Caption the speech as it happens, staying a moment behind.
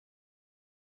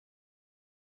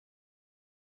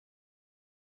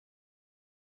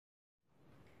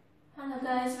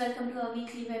guys, welcome to our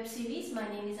weekly web series. My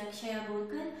name is Akshaya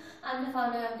Bodkar. I'm the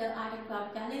founder of the Art and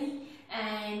Craft Gallery,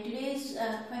 and today's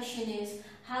question is,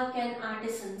 how can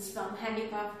artisans from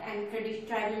handicraft and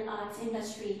tribal arts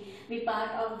industry be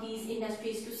part of these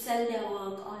industries to sell their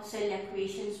work or sell their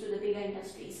creations to the bigger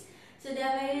industries? So there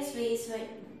are various ways where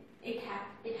it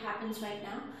happens right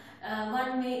now.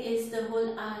 One way is the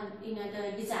whole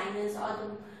the designers or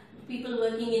the people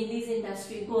working in these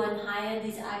industry go and hire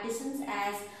these artisans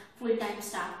as full-time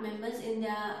staff members in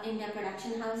their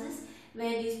production houses,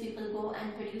 where these people go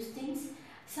and produce things.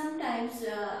 Sometimes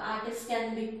artists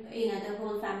can be, the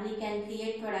whole family can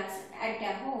create products at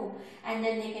their home, and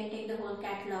then they can take the whole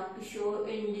catalog to show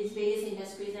in these various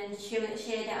industries and share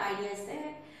their ideas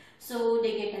there. So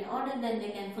they get an order, then they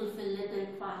can fulfill the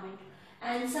requirement.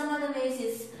 And some other ways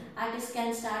is artists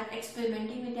can start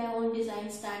experimenting with their own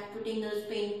designs, start putting those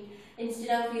paint,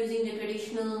 instead of using the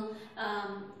traditional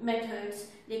methods,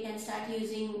 they can start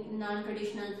using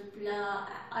non-traditional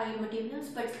materials,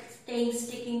 but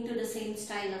sticking to the same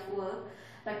style of work.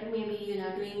 But maybe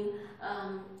doing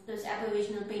those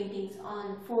aboriginal paintings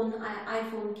on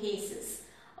iPhone cases,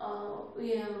 or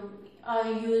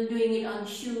you doing it on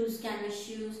shoes, canvas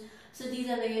shoes. So these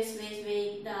are various ways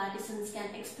where the artisans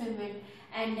can experiment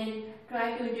and then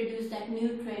try to introduce that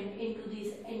new trend into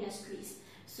these industries,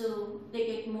 so they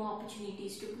get more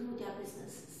opportunities to grow their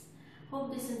businesses.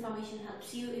 Hope this information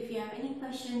helps you. If you have any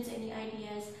questions, any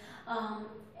ideas,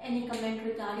 any comment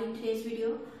regarding today's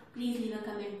video, please leave a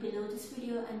comment below this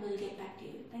video and we'll get back to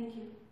you. Thank you.